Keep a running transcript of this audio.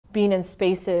being in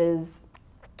spaces,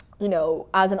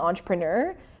 as an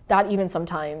entrepreneur, that even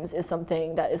sometimes is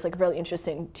something that is like really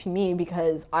interesting to me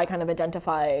because I kind of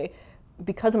identify,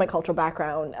 because of my cultural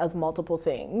background, as multiple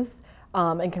things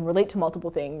and can relate to multiple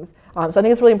things. So I think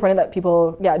it's really important that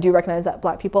people, do recognize that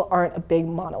Black people aren't a big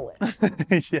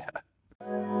monolith. Yeah.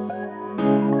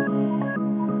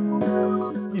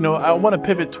 I want to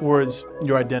pivot towards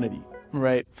your identity,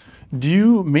 right? Do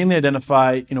you mainly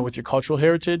identify, with your cultural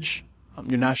heritage,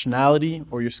 your nationality,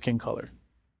 or your skin color?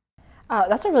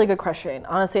 That's a really good question.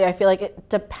 Honestly, I feel like it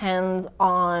depends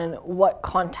on what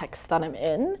context that I'm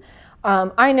in.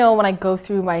 I know when I go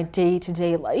through my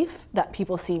day-to-day life that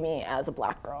people see me as a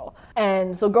Black girl.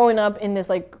 And so growing up in this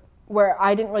where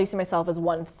I didn't really see myself as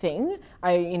one thing,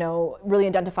 I, really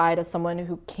identified as someone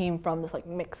who came from this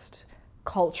mixed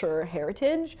culture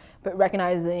heritage, but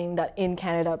recognizing that in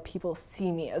Canada people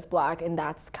see me as Black, and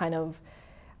that's kind of,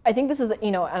 I think this is,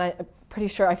 and I'm pretty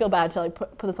sure, I feel bad to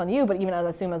put this on you, but even as I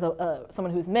assume as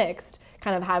someone who's mixed,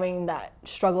 kind of having that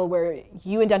struggle where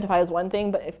you identify as one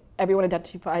thing, but if everyone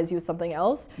identifies you as something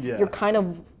else, you're kind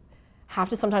of have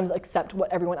to sometimes accept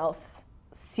what everyone else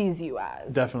sees you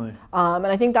as. Definitely. And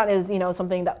I think that is,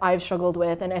 something that I've struggled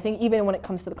with, and I think even when it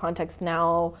comes to the context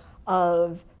now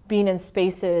of being in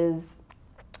spaces,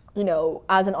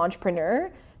 as an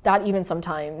entrepreneur, that even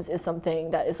sometimes is something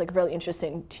that is really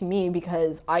interesting to me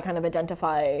because I kind of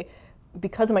identify,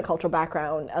 because of my cultural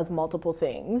background, as multiple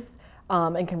things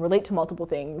and can relate to multiple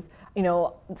things.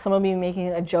 Someone be making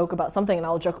a joke about something and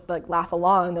I'll joke, laugh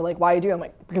along. They're like, "Why are you doing?" I'm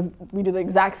like, "Because we do the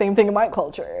exact same thing in my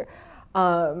culture."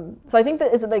 So I think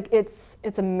that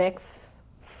it's a mix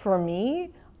for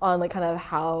me on kind of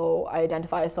how I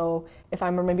identify. So if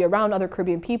I'm maybe around other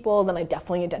Caribbean people, then I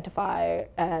definitely identify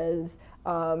as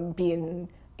being,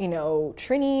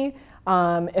 Trini.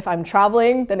 If I'm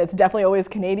traveling, then it's definitely always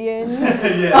Canadian.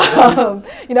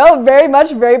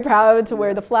 Very proud to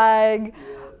wear the flag.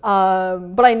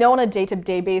 But I know on a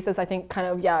day-to-day basis, I think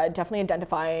definitely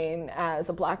identifying as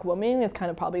a Black woman is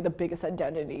kind of probably the biggest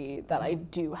identity that I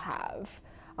do have.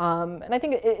 And I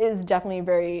think it is definitely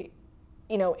very,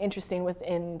 interesting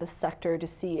within the sector to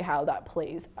see how that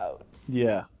plays out.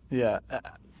 Yeah.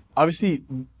 Obviously,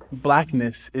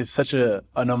 Blackness is such an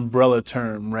umbrella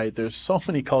term, right? There's so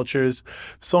many cultures,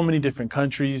 so many different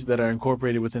countries that are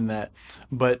incorporated within that.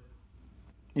 But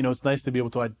it's nice to be able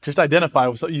to just identify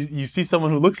with. So you see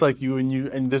someone who looks like you,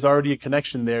 and there's already a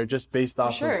connection there just based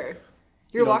off. Sure.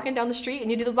 You're walking down the street and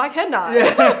you do the black head nod.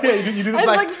 Yeah, you do the and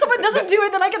black. If someone doesn't do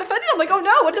it, then I get offended. I'm like, oh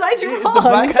no, what did I do wrong? The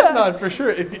black head nod for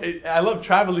sure. I love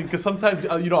traveling because sometimes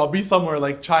I'll be somewhere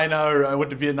like China or I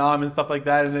went to Vietnam and stuff like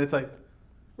that, and then it's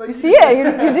you see it,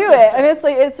 you do it, and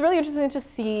it's really interesting to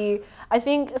see. I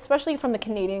think, especially from the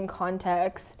Canadian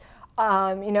context,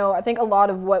 I think a lot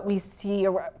of what we see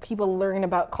or people learn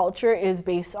about culture is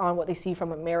based on what they see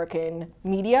from American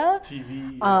media,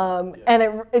 TV, and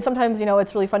it sometimes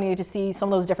it's really funny to see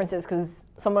some of those differences because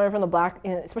someone from the Black,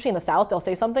 especially in the South, they'll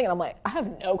say something and I'm like, I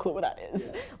have no clue what that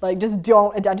is. Just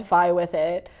don't identify with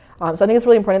it. So I think it's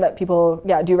really important that people,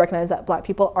 do recognize that Black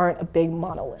people aren't a big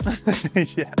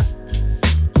monolith. Yeah.